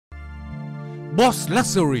Boss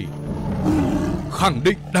Luxury, khẳng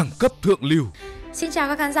định đẳng cấp thượng lưu. Xin chào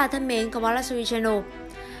các khán giả thân mến của Boss Luxury Channel.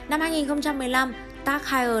 Năm 2015, Tag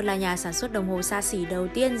Heuer là nhà sản xuất đồng hồ xa xỉ đầu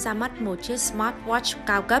tiên ra mắt một chiếc smartwatch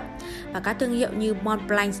cao cấp, và các thương hiệu như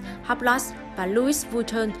Montblanc, Hublot và Louis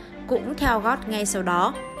Vuitton cũng theo gót ngay sau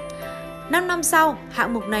đó. 5 năm sau,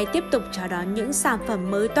 hạng mục này tiếp tục chào đón những sản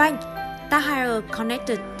phẩm mới toanh. Tag Heuer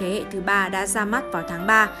Connected thế hệ thứ 3 đã ra mắt vào tháng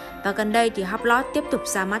 3, và gần đây thì Hublot tiếp tục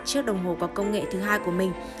ra mắt chiếc đồng hồ có công nghệ thứ hai của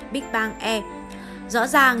mình, Bang E. Rõ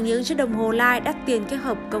ràng những chiếc đồng hồ Line đắt tiền kết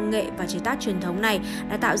hợp công nghệ và chế tác truyền thống này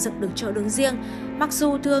đã tạo dựng được chỗ đứng riêng, mặc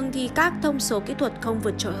dù thường thì các thông số kỹ thuật không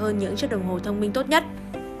vượt trội hơn những chiếc đồng hồ thông minh tốt nhất.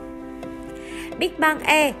 Bang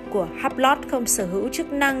E của Hublot không sở hữu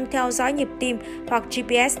chức năng theo dõi nhịp tim hoặc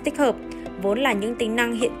GPS tích hợp, vốn là những tính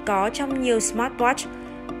năng hiện có trong nhiều smartwatch.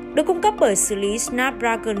 Được cung cấp bởi xử lý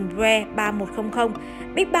Snapdragon Wear 3100,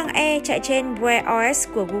 Bang E chạy trên Wear OS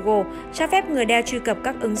của Google, cho phép người đeo truy cập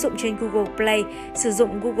các ứng dụng trên Google Play, sử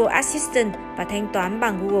dụng Google Assistant và thanh toán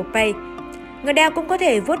bằng Google Pay. Người đeo cũng có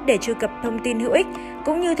thể vuốt để truy cập thông tin hữu ích,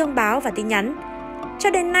 cũng như thông báo và tin nhắn. Cho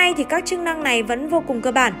đến nay thì các chức năng này vẫn vô cùng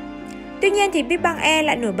cơ bản. Tuy nhiên thì Bang E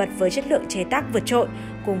lại nổi bật với chất lượng chế tác vượt trội,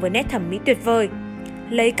 cùng với nét thẩm mỹ tuyệt vời.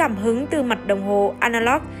 Lấy cảm hứng từ mặt đồng hồ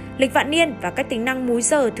analog, lịch vạn niên và các tính năng múi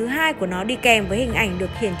giờ thứ hai của nó đi kèm với hình ảnh được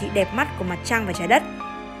hiển thị đẹp mắt của mặt trăng và trái đất.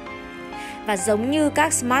 Và giống như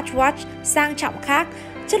các smartwatch sang trọng khác,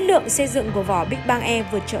 chất lượng xây dựng của vỏ Bang E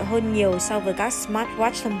vượt trội hơn nhiều so với các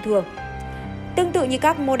smartwatch thông thường. Tương tự như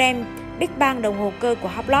các model Bang đồng hồ cơ của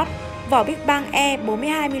Hublot, vỏ Bang E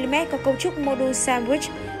 42mm có cấu trúc module sandwich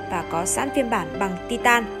và có sẵn phiên bản bằng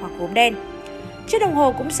titan hoặc gốm đen. Chiếc đồng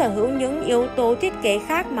hồ cũng sở hữu những yếu tố thiết kế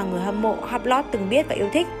khác mà người hâm mộ Hublot từng biết và yêu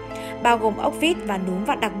thích, bao gồm ốc vít và núm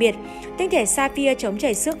vặn đặc biệt, tinh thể sapphire chống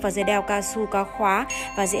chảy xước và dây đeo cao su có khóa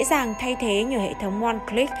và dễ dàng thay thế nhờ hệ thống One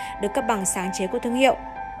Click được cấp bằng sáng chế của thương hiệu.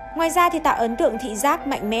 Ngoài ra thì tạo ấn tượng thị giác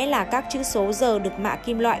mạnh mẽ là các chữ số giờ được mạ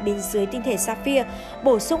kim loại bên dưới tinh thể sapphire,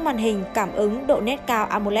 bổ sung màn hình cảm ứng độ nét cao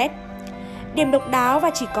AMOLED. Điểm độc đáo và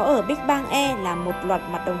chỉ có ở Bang E là một loạt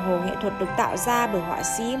mặt đồng hồ nghệ thuật được tạo ra bởi họa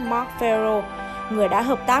sĩ Mark Ferrero, người đã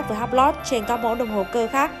hợp tác với Hublot trên các mẫu đồng hồ cơ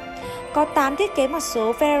khác. Có 8 thiết kế mặt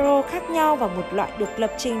số Ferrero khác nhau và một loại được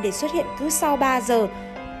lập trình để xuất hiện cứ sau 3 giờ.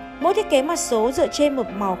 Mỗi thiết kế mặt số dựa trên một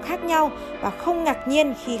màu khác nhau và không ngạc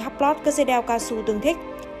nhiên khi Hublot có dây đeo cao su tương thích.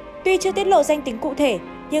 Tuy chưa tiết lộ danh tính cụ thể,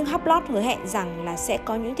 nhưng Hublot hứa hẹn rằng là sẽ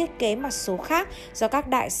có những thiết kế mặt số khác do các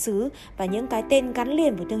đại sứ và những cái tên gắn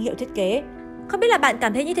liền với thương hiệu thiết kế. Không biết là bạn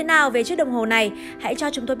cảm thấy như thế nào về chiếc đồng hồ này? Hãy cho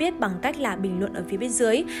chúng tôi biết bằng cách là bình luận ở phía bên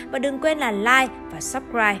dưới. Và đừng quên là like và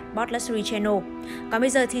subscribe Boss Luxury Channel. Còn bây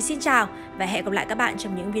giờ thì xin chào và hẹn gặp lại các bạn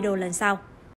trong những video lần sau.